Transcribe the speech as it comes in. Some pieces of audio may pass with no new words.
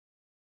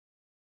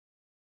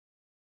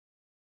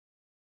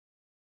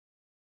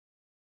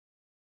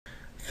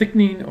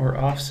Thickening or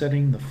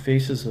offsetting the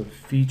faces of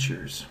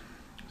features.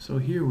 So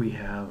here we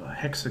have a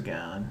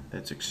hexagon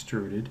that's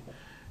extruded,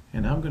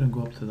 and I'm going to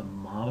go up to the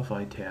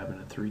Modify tab in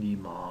a 3D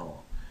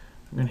model.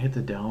 I'm going to hit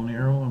the down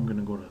arrow. I'm going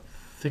to go to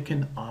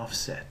Thicken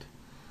Offset.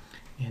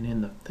 And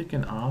in the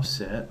Thicken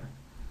Offset,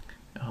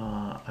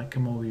 I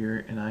come over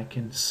here and I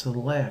can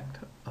select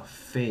a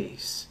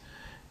face.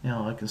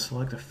 Now I can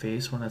select a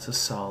face when it's a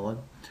solid.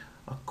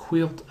 A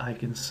quilt I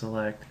can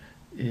select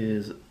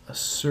is a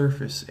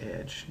surface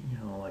edge,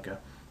 like a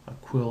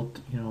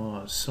quilt,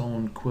 a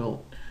sewn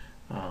quilt.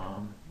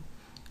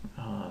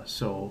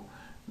 So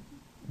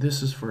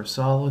this is for a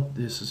solid,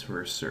 this is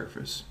for a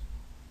surface.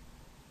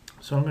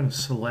 So I'm going to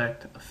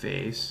select a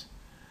face,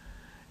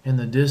 and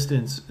the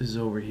distance is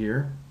over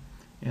here,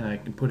 and I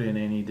can put in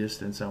any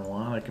distance I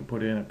want. I can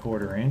put in a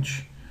 1/4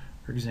 inch,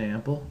 for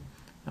example,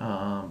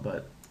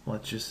 but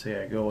let's just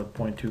say I go with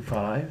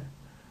 0.25,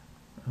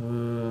 a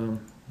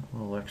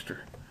little extra,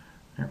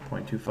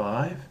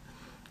 0.25,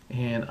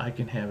 and I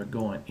can have it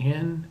going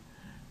in,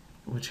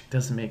 which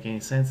doesn't make any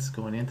sense. It's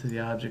going into the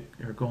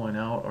object or going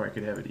out, or I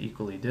could have it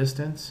equally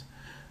distance.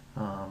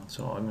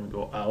 So I'm going to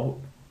go out,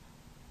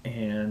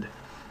 and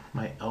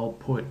my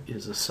output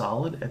is a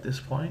solid at this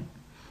point.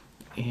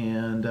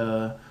 And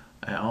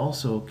I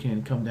also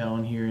can come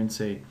down here and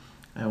say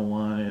I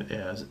want it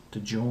as to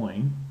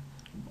join,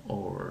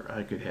 or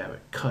I could have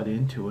it cut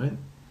into it,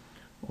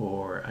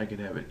 or I could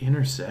have it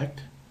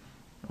intersect,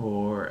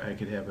 or I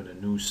could have it a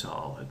new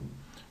solid.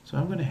 So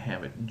I'm going to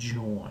have it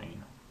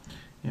join,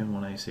 and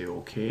when I say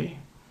OK,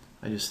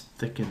 I just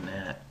thicken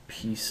that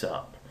piece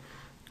up.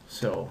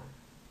 So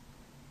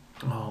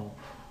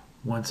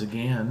once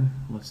again,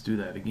 let's do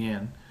that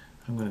again.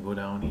 I'm going to go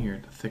down here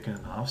to Thicken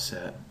and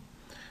Offset,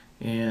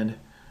 and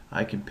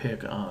I can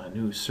pick on a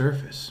new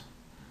surface,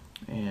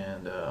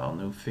 and a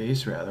new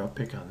face rather. I'll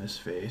pick on this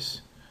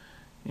face,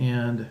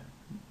 and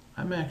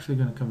I'm actually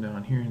going to come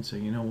down here and say,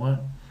 you know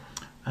what,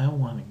 I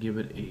want to give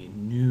it a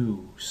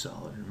new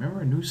solid.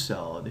 Remember, a new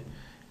solid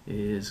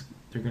is,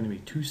 they're going to be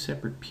two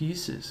separate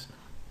pieces,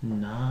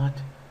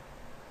 not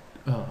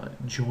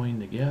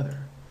joined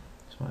together.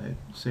 So I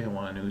say I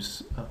want a new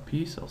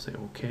piece, I'll say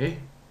OK.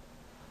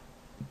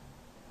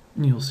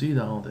 And you'll see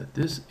now that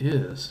this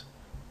is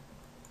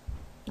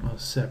a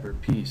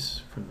separate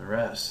piece from the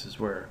rest. This is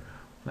where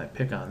when I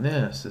pick on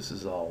this, this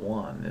is all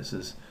one. This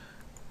is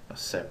a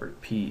separate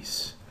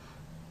piece.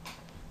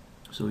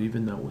 So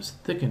even though it was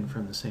thickened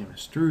from the same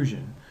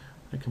extrusion,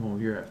 I come over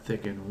here, I've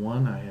thickened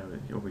one, I have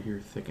it over here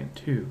thickened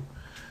two.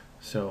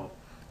 So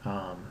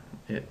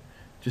it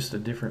just a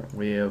different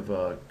way of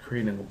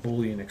creating a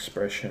Boolean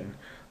expression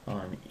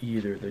on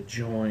either the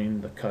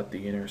join, the cut,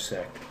 the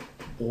intersect,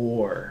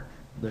 or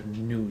the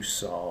new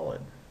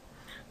solid.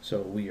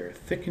 So we are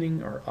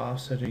thickening or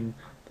offsetting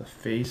the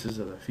faces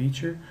of the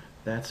feature.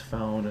 That's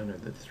found under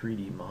the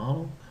 3D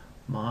model,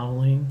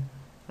 modeling,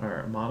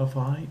 or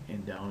modify,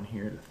 and down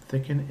here to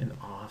thicken and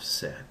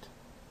offset.